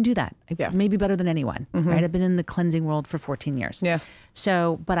 Yes. I can do that. Maybe better than anyone, right? I've been in the cleansing world for 14 years. Yes.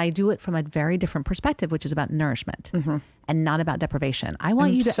 So, but I do it from a very different perspective, which is about nourishment and not about deprivation.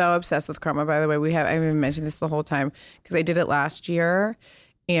 I'm so obsessed with Kroma, by the way. I haven't mentioned this the whole time because I did it last year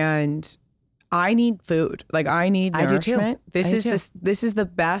and I need food. Like I need nourishment. This is the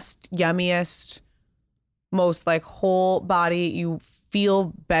best, yummiest, most like whole body. You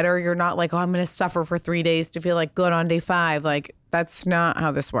feel better. You're not like, oh, I'm going to suffer for 3 days to feel like good on day 5. Like that's not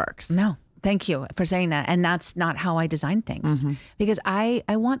how this works. No. Thank you for saying that. And that's not how I design things because I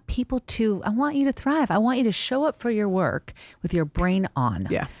want I want you to thrive. I want you to show up for your work with your brain on.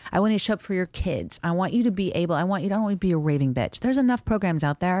 Yeah. I want you to show up for your kids. I want you to be able, I don't want you to be a raving bitch. There's enough programs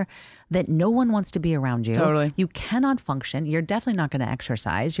out there that no one wants to be around you. Totally. You cannot function. You're definitely not going to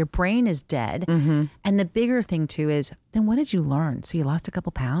exercise. Your brain is dead. And the bigger thing too is, then what did you learn? So you lost a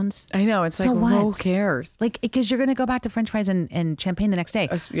couple pounds? I know. It's so like, who cares? Like, because you're going to go back to French fries and champagne the next day.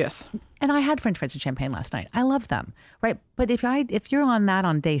 Yes. And I had French fries and champagne last night. I love them, right? But if you're on that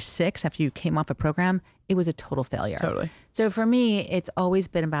on day 6 after you came off a program, it was a total failure. Totally. So for me, it's always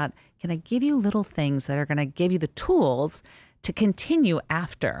been about, can I give you little things that are going to give you the tools to continue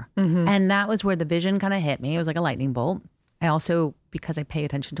after? And that was where the vision kind of hit me. It was like a lightning bolt. I also, because I pay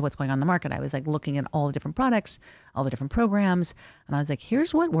attention to what's going on in the market, I was like looking at all the different products, all the different programs. And I was like,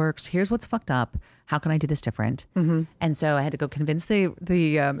 here's what works. Here's what's fucked up. How can I do this different? And so I had to go convince the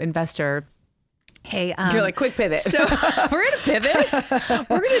investor, hey, you're like, quick pivot. So we're going to pivot.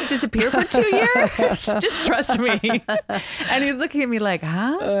 We're going to disappear for 2 years. Just trust me. And he's looking at me like,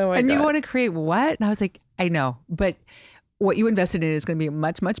 huh? Oh and God. You want to create what? And I was like, I know, but what you invested in is going to be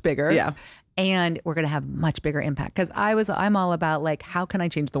much, much bigger. Yeah. And we're going to have much bigger impact because I'm all about like, how can I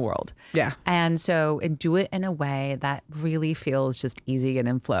change the world? Yeah. And do it in a way that really feels just easy and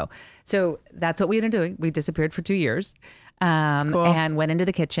in flow. So that's what we ended up doing. We disappeared for 2 years and went into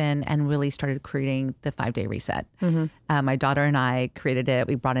the kitchen and really started creating the 5-day reset. My daughter and I created it.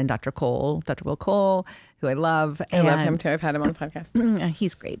 We brought in Dr. Will Cole, who I love. I love him too. I've had him on the podcast.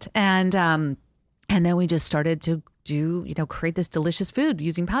 He's great. And then we just started to create this delicious food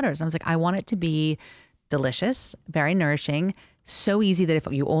using powders. And I was like, I want it to be delicious, very nourishing, so easy that if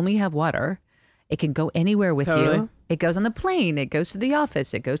you only have water, it can go anywhere with you. It goes on the plane, it goes to the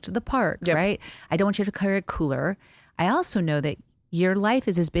office, it goes to the park, right? I don't want you to carry a cooler. I also know that your life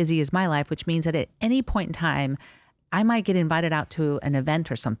is as busy as my life, which means that at any point in time, I might get invited out to an event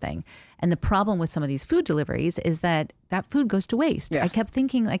or something. And the problem with some of these food deliveries is that food goes to waste. Yes. I kept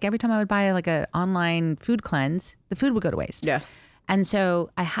thinking like every time I would buy like an online food cleanse, the food would go to waste. Yes. And so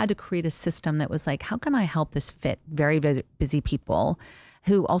I had to create a system that was like, how can I help this fit very busy people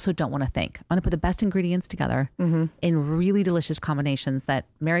who also don't want to think? I'm going to put the best ingredients together in really delicious combinations that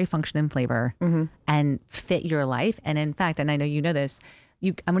marry function and flavor and fit your life. And in fact, and I know you know this,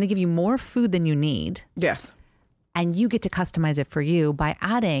 I'm going to give you more food than you need. Yes. And you get to customize it for you by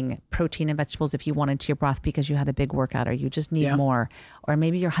adding protein and vegetables if you wanted to your broth because you had a big workout or you just need more. Or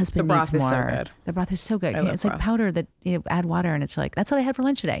maybe your husband needs more. The broth is so good. The broth is so good. It's like powder that you add water and it's like, that's what I had for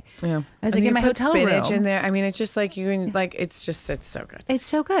lunch today. Yeah. I was like in my hotel room. Spinach in there. I mean, it's just like you can it's so good. It's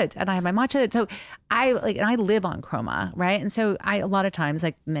so good. And I have my matcha. So I live on Kroma, right? And so a lot of times,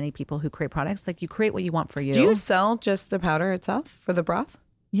 like many people who create products, like you create what you want for you. Do you sell just the powder itself for the broth?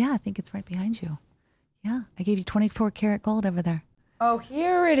 Yeah, I think it's right behind you. Yeah, I gave you 24 karat gold over there. Oh,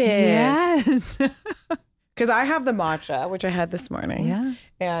 here it is. Yes. Because I have the matcha, which I had this morning. Yeah.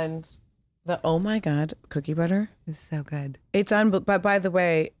 And the, oh my God, cookie butter. Is so good. It's but by the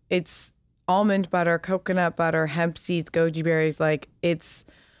way, it's almond butter, coconut butter, hemp seeds, goji berries. Like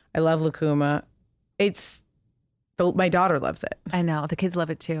I love lucuma. My daughter loves it. I know. The kids love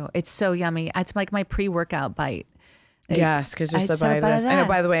it too. It's so yummy. It's like my pre-workout bite. Yes, because just the bite of this. I know,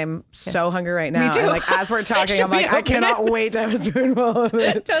 by the way, I'm so hungry right now. Me too. And as we're talking, I'm like, I cannot wait to have a spoonful of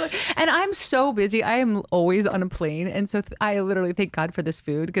it. Totally. And I'm so busy. I am always on a plane. And so I literally thank God for this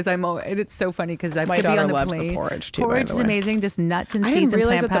food because and it's so funny because I could be on the loves plane. The porridge too. Porridge is amazing. Just nuts and seeds and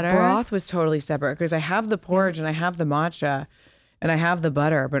plant powder. I didn't realize that the broth was totally separate because I have the porridge and I have the matcha. And I have the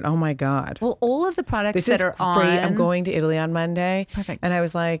butter, but oh my God. Well, all of the products that are on. I'm going to Italy on Monday. Perfect. And I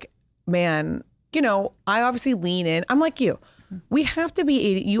was like, man, I obviously lean in. I'm like you. We have to be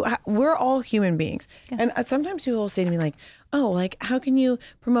eating. We're all human beings. Yeah. And sometimes people will say to me like, oh, like, how can you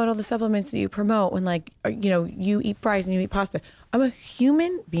promote all the supplements that you promote when you eat fries and you eat pasta? I'm a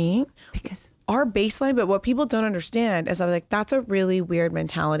human being. Because our baseline, but what people don't understand is I was like, that's a really weird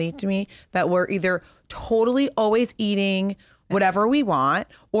mentality to me that we're either totally always eating whatever we want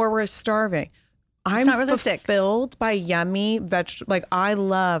or we're starving. I'm fulfilled by yummy vegetables. Like I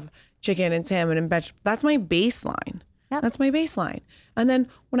love chicken and salmon and vegetables. That's my baseline. Yep. That's my baseline. And then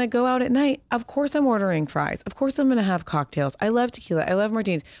when I go out at night, of course I'm ordering fries. Of course I'm going to have cocktails. I love tequila. I love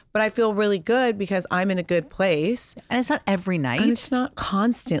martinis. But I feel really good because I'm in a good place. And it's not every night. And it's not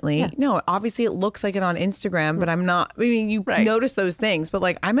constantly. Yeah. No, obviously it looks like it on Instagram, but I'm not. I mean, you notice those things. But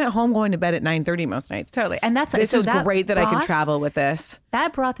like I'm at home going to bed at 9:30 most nights. Totally. And this is great that I can travel with this.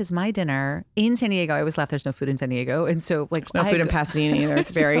 That broth is my dinner in San Diego. I always laugh. There's no food in San Diego. And so like there's no food in Pasadena either.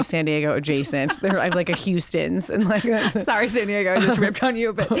 It's very San Diego adjacent. I have like a Houston's and like sorry, San Diego. I just ripped on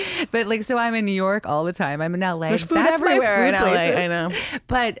you. But like, so I'm in New York all the time. I'm in LA. There's food everywhere in LA. I know.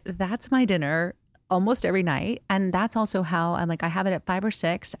 But that's my dinner almost every night. And that's also how I'm like, I have it at 5 or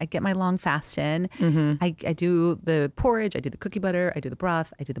 6. I get my long fast in. Mm-hmm. I do the porridge. I do the cookie butter. I do the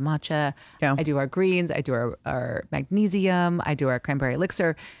broth. I do the matcha. Yeah. I do our greens. I do our magnesium. I do our cranberry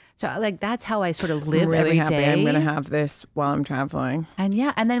elixir. So like that's how I sort of live really every happy. day. I'm going to have this while I'm traveling. And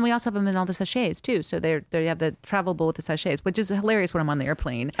and then we also have them in all the sachets too. So they have the travel bowl with the sachets, which is hilarious when I'm on the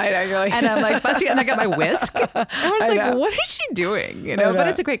airplane. I know, really. And I'm like fussy, and I got my whisk. Everyone's like, what is she doing? But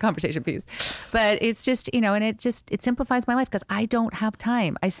it's a great conversation piece. But it's just, and it simplifies my life because I don't have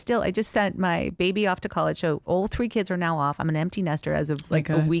time. I just sent my baby off to college. So all 3 kids are now off. I'm an empty nester as of like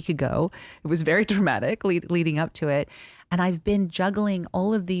a week ago. It was very dramatic leading up to it. And I've been juggling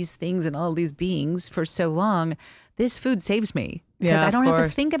all of these things and all of these beings for so long. This food saves me because I don't have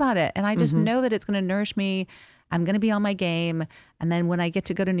to think about it. And I just know that it's going to nourish me. I'm going to be on my game. And then when I get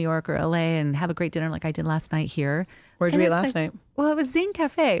to go to New York or LA and have a great dinner like I did last night here. Where'd you eat last night? Well, it was Zing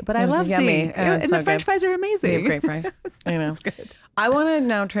Cafe, but I love Zing. And the French fries are amazing. They have great fries. I know. It's good. I want to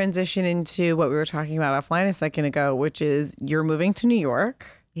now transition into what we were talking about offline a second ago, which is you're moving to New York.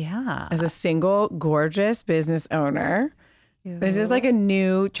 Yeah. As a single, gorgeous business owner. Ew. This is like a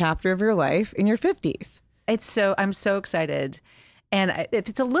new chapter of your life in your 50s. I'm so excited. And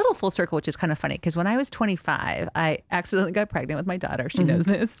it's a little full circle, which is kind of funny because when I was 25, I accidentally got pregnant with my daughter. She knows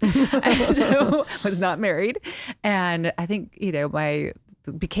this. And so was not married. And I think,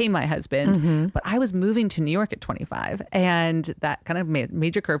 became my husband. But I was moving to New York at 25. And that kind of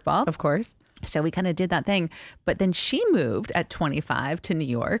major curveball. Of course. So we kind of did that thing. But then she moved at 25 to New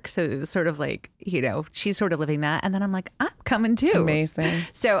York. So it was sort of like, she's sort of living that. And then I'm like, I'm coming too. Amazing.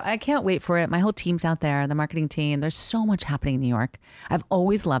 So I can't wait for it. My whole team's out there, the marketing team. There's so much happening in New York. I've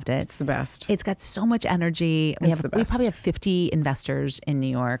always loved it. It's the best. It's got so much energy. We probably have 50 investors in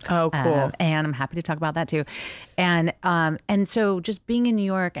New York. Oh, cool. And I'm happy to talk about that too. And so just being in New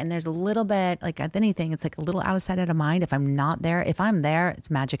York, and there's a little bit, like with anything, it's like a little out of sight, out of mind. If I'm not there, if I'm there,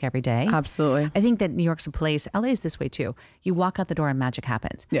 it's magic every day. Absolutely. Absolutely. I think that New York's a place, LA is this way too. You walk out the door and magic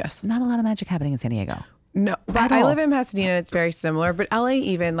happens. Yes. Not a lot of magic happening in San Diego. No, but I live in Pasadena and it's very similar. But LA,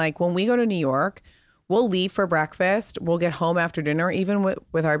 even like when we go to New York, we'll leave for breakfast. We'll get home after dinner, even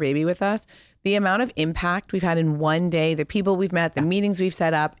with our baby with us. The amount of impact we've had in one day, the people we've met, the meetings we've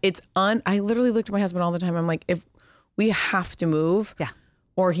set up, I literally look at my husband all the time. I'm like, if we have to move,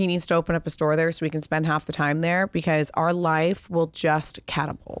 or he needs to open up a store there so we can spend half the time there, because our life will just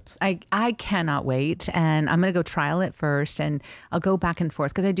catapult. I cannot wait. And I'm going to go trial it first and I'll go back and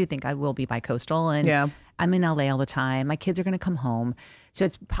forth because I do think I will be bi-coastal. And I'm in LA all the time. My kids are going to come home. So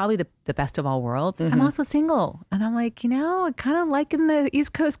it's probably the best of all worlds. I'm also single. And I'm like, I kind of liking the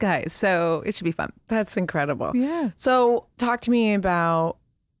East Coast guys. So it should be fun. That's incredible. Yeah. So talk to me about,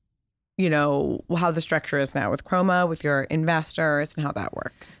 how the structure is now with Kroma, with your investors and how that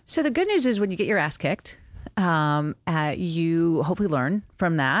works. So the good news is when you get your ass kicked, you hopefully learn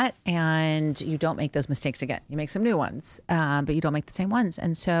from that and you don't make those mistakes again. You make some new ones, but you don't make the same ones.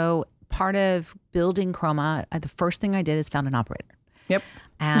 And so part of building Kroma, the first thing I did is found an operator. Yep.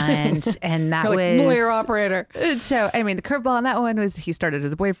 And that was lawyer operator. So, I mean, the curveball on that one was he started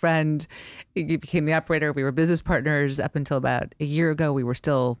as a boyfriend. He became the operator. We were business partners up until about a year ago. We were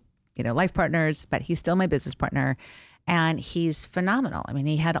still, life partners, but he's still my business partner. And he's phenomenal. I mean,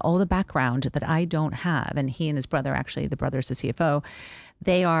 he had all the background that I don't have. And he and his brother, actually, the brother's the CFO.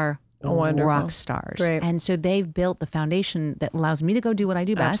 They are rock stars. Great. And so they've built the foundation that allows me to go do what I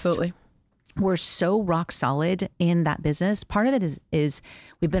do best. Absolutely. We're so rock solid in that business. Part of it is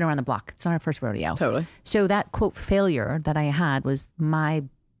we've been around the block. It's not our first rodeo. Totally. So that quote failure that I had was my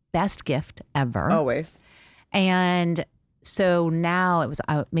best gift ever. Always. And so now it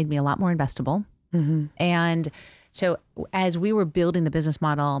made me a lot more investable. Mm-hmm. And so as we were building the business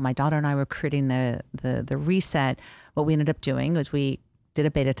model, my daughter and I were creating the reset. What we ended up doing was we did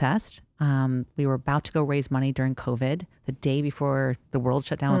a beta test. We were about to go raise money during COVID, the day before the world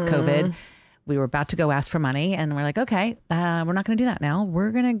shut down with COVID. We were about to go ask for money and we're like, okay, we're not going to do that now.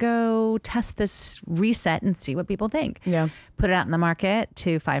 We're going to go test this reset and see what people think. Yeah. Put it out in the market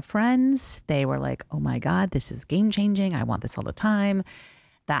to 5 friends. They were like, oh my God, this is game changing. I want this all the time.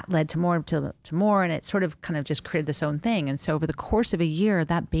 That led to more, to more. And it sort of kind of just created this own thing. And so over the course of a year,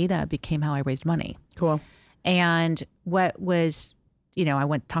 that beta became how I raised money. Cool. And what was, I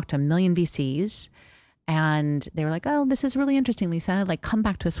went talked to 1 million VCs. And they were like, oh, this is really interesting, Lisa. Like, come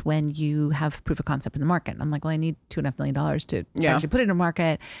back to us when you have proof of concept in the market. I'm like, well, I need $2.5 million to actually put it in the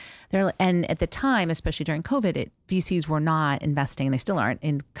market. And at the time, especially during COVID, VCs were not investing, and they still aren't,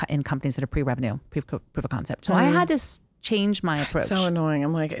 in companies that are pre-revenue, proof of concept. So I had to change my approach. So annoying.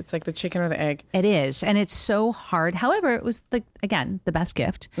 I'm like, it's like the chicken or the egg. It is. And it's so hard. However, it was, again, the best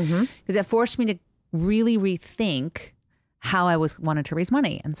gift because it forced me to really rethink how I wanted to raise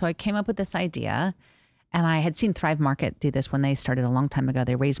money. And so I came up with this idea. And I had seen Thrive Market do this when they started a long time ago.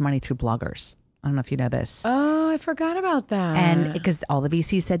 They raised money through bloggers. I don't know if you know this. Oh, I forgot about that. And because all the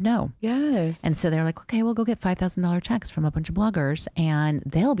VCs said no. Yes. And so they were like, okay, we'll go get $5,000 checks from a bunch of bloggers and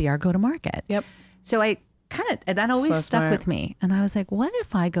they'll be our go-to-market. Yep. So that always stuck smart with me. And I was like, what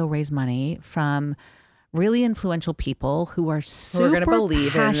if I go raise money from really influential people who are super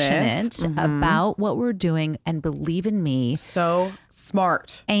passionate about what we're doing and believe in me. So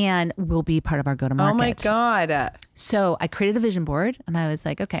smart. And will be part of our go-to-market. Oh my God. So I created a vision board and I was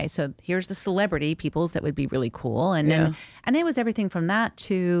like, okay, so here's the celebrity peoples that would be really cool. And then it was everything from that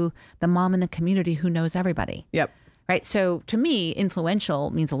to the mom in the community who knows everybody. Yep. Right. So to me, influential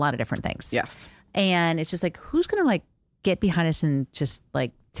means a lot of different things. Yes. And it's just like, who's going to get behind us and just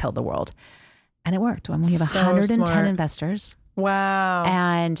tell the world? And it worked. We have 110 investors. Wow.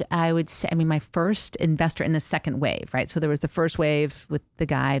 And I would say, my first investor in the second wave, right? So there was the first wave with the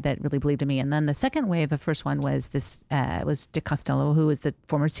guy that really believed in me. And then the second wave, the first one was was DeCostello, who was the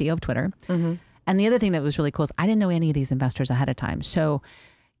former CEO of Twitter. Mm-hmm. And the other thing that was really cool is I didn't know any of these investors ahead of time. So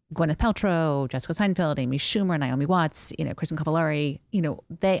Gwyneth Paltrow, Jessica Seinfeld, Amy Schumer, Naomi Watts, Kristen Cavallari,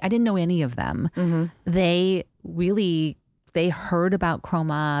 I didn't know any of them. Mm-hmm. They heard about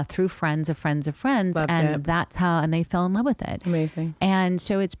Kroma through friends of friends of friends. Loved and it. That's how, and they fell in love with it. Amazing. And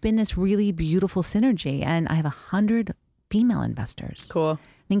so it's been this really beautiful synergy. And I have 100 female investors. Cool.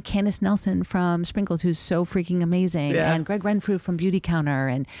 Candace Nelson from Sprinkles, who's so freaking amazing. Yeah. And Greg Renfrew from Beauty Counter.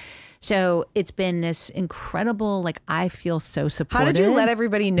 And so it's been this incredible, I feel so supported. How did you let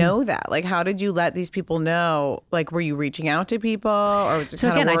everybody know that? How did you let these people know? Were you reaching out to people or was it so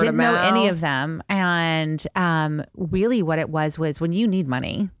kind again, of word I didn't know of any mouth? of them. And really what it was when you need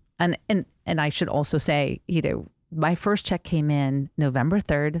money, and I should also say, my first check came in November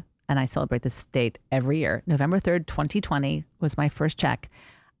 3rd, and I celebrate this date every year. November 3rd, 2020 was my first check.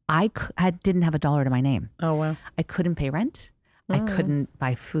 didn't have $1 to my name. Oh, wow. I couldn't pay rent. I couldn't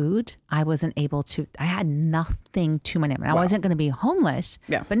buy food. I wasn't able to, I had nothing to my name. And I wasn't going to be homeless,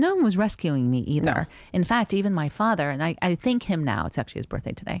 but no one was rescuing me either. No. In fact, even my father, and I thank him now. It's actually his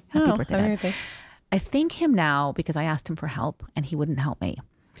birthday today. Happy birthday, Dad. I thank him now because I asked him for help and he wouldn't help me.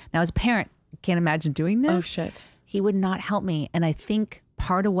 Now, as a parent, I can't imagine doing this. Oh, shit. He would not help me. And I think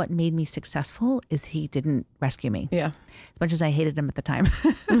part of what made me successful is he didn't rescue me. Yeah. As much as I hated him at the time.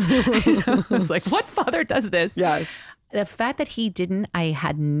 I was like, what father does this? Yes. The fact that he didn't, I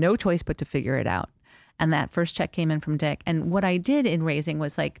had no choice but to figure it out. And that first check came in from Dick. And what I did in raising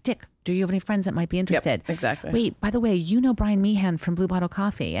was like, Dick, do you have any friends that might be interested? Yep, exactly. Wait, by the way, you know Brian Meehan from Blue Bottle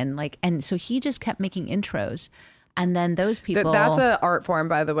Coffee. And so he just kept making intros. And then those people. That's an art form,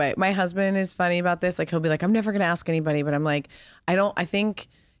 by the way. My husband is funny about this. Like, he'll be like, I'm never going to ask anybody. But I'm like, I think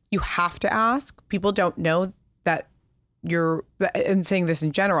you have to ask. People don't know that I'm saying this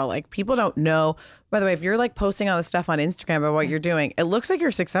in general, like people don't know. By the way, if you're like posting all this stuff on Instagram about what you're doing, it looks like you're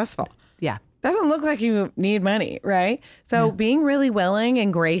successful. Yeah. Doesn't look like you need money, right? So being really willing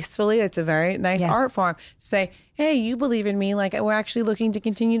and gracefully, it's a very nice art form to say, hey, you believe in me. Like, we're actually looking to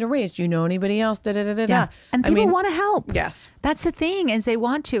continue to raise. Do you know anybody else? Da, da, da, da, da. And people want to help. Yes. That's the thing. And they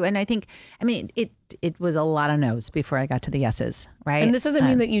want to. And I think, it was a lot of no's before I got to the yeses, right? And this doesn't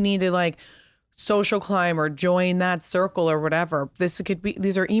mean that you need to like social climb or join that circle or whatever.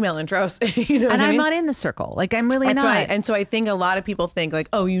 These are email intros. You know, and I'm not in the circle. Like I'm really not. And so I think a lot of people think like,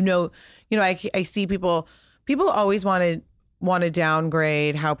 oh, I see people always want to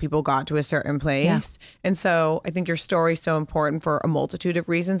downgrade how people got to a certain place. Yeah. And so I think your story is so important for a multitude of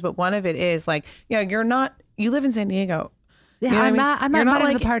reasons. But one of it is like, you live in San Diego. Yeah, I'm not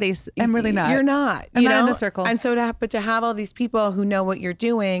part of the parties. I'm really not. You're not. I'm not in the circle. And so to have all these people who know what you're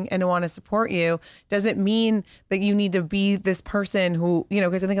doing and who want to support you doesn't mean that you need to be this person who,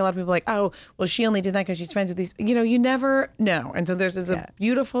 because I think a lot of people are like, oh, well, she only did that because she's friends with these, you never know. And so there's a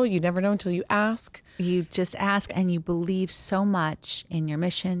beautiful, you never know until you ask. You just ask and you believe so much in your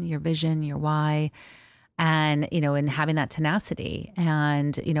mission, your vision, your why, and, in having that tenacity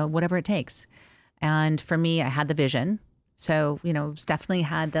and, whatever it takes. And for me, I had the vision. So, definitely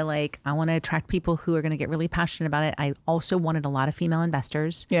had the I want to attract people who are going to get really passionate about it. I also wanted a lot of female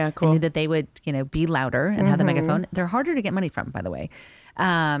investors. Yeah, cool. I knew that they would, be louder and have the megaphone. They're harder to get money from, by the way.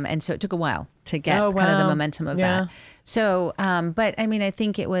 And so it took a while to get kind of the momentum of that. So, but I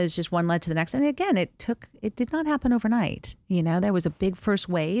think it was just one led to the next. And again, it did not happen overnight. There was a big first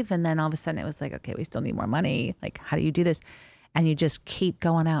wave and then all of a sudden it was like, okay, we still need more money. Like, how do you do this? And you just keep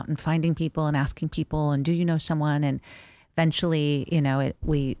going out and finding people and asking people and do you know someone? And eventually,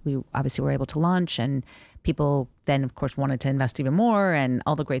 we obviously were able to launch and people then, of course, wanted to invest even more and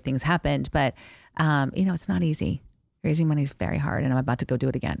all the great things happened. But, it's not easy. Raising money is very hard and I'm about to go do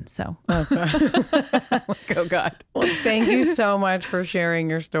it again. So, oh God. Well, thank you so much for sharing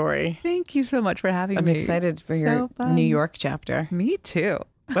your story. Thank you so much for having me. I'm excited for your New York chapter. Me too.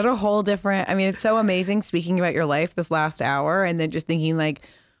 What a whole different, it's so amazing speaking about your life this last hour and then just thinking like,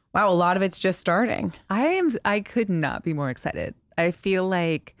 wow, a lot of it's just starting. I could not be more excited. I feel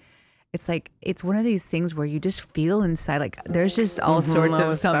like it's one of these things where you just feel inside like there's just all sorts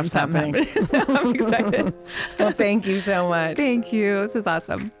of something happening. I'm excited. Well, thank you so much. Thank you. This is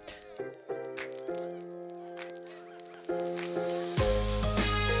awesome.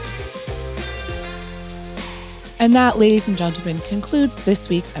 And that, ladies and gentlemen, concludes this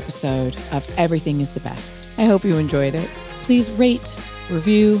week's episode of Everything is the Best. I hope you enjoyed it. Please rate,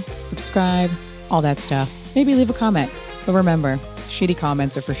 review, subscribe, all that stuff. Maybe leave a comment. But remember, shitty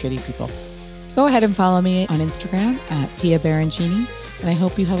comments are for shitty people. Go ahead and follow me on Instagram at Pia Barancini. And I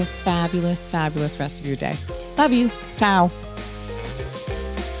hope you have a fabulous, fabulous rest of your day. Love you. Ciao.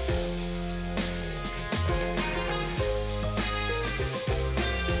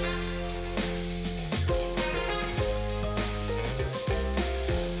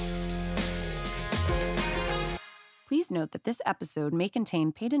 Please note that this episode may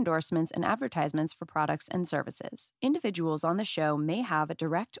contain paid endorsements and advertisements for products and services. Individuals on the show may have a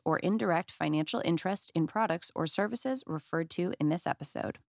direct or indirect financial interest in products or services referred to in this episode.